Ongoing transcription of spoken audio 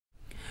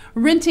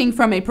Renting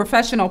from a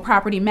professional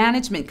property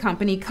management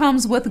company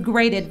comes with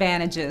great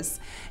advantages.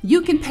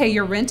 You can pay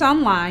your rent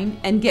online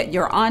and get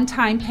your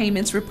on-time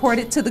payments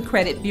reported to the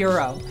credit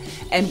bureau.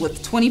 And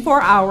with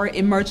 24-hour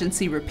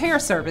emergency repair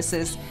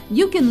services,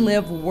 you can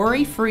live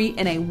worry-free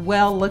in a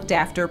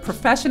well-looked-after,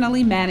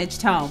 professionally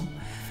managed home.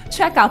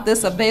 Check out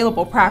this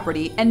available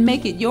property and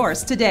make it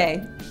yours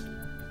today.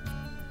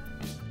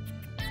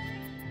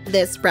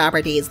 This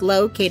property is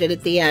located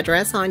at the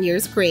address on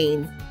your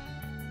screen.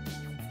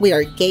 We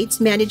are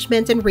Gates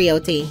Management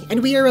Realty,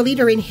 and we are a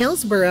leader in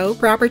Hillsborough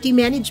property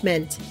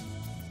management.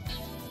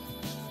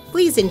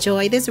 Please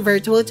enjoy this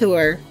virtual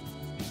tour.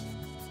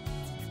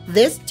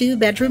 This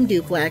 2-bedroom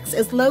duplex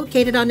is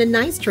located on a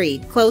nice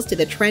street close to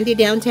the trendy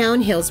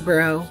downtown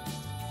Hillsborough.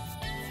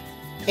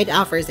 It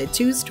offers a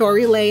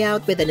 2-story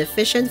layout with an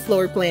efficient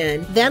floor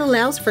plan that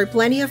allows for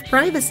plenty of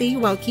privacy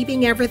while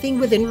keeping everything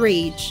within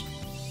reach.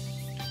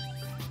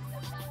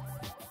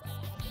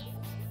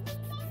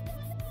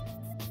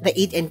 The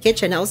eat-in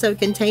kitchen also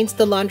contains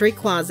the laundry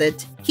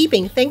closet,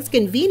 keeping things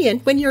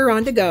convenient when you're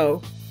on the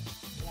go.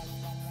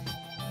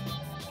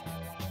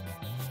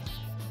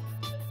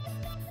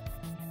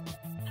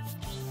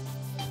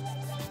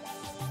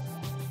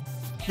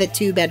 The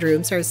 2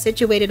 bedrooms are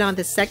situated on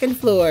the 2nd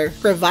floor,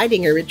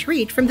 providing a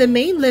retreat from the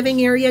main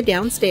living area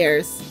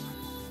downstairs.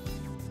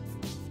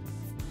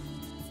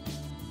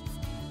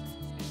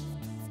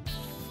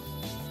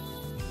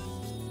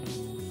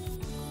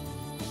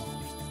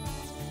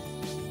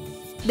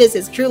 This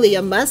is truly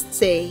a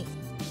must-see.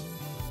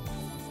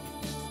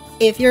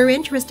 If you're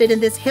interested in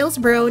this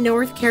Hillsborough,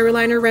 North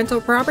Carolina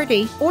rental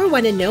property or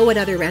want to know what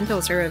other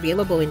rentals are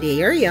available in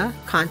the area,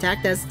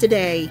 contact us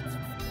today.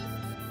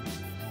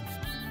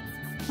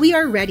 We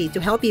are ready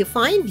to help you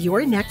find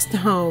your next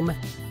home.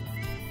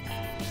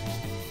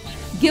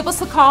 Give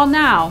us a call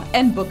now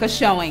and book a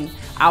showing.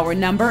 Our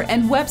number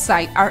and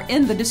website are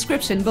in the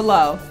description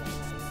below.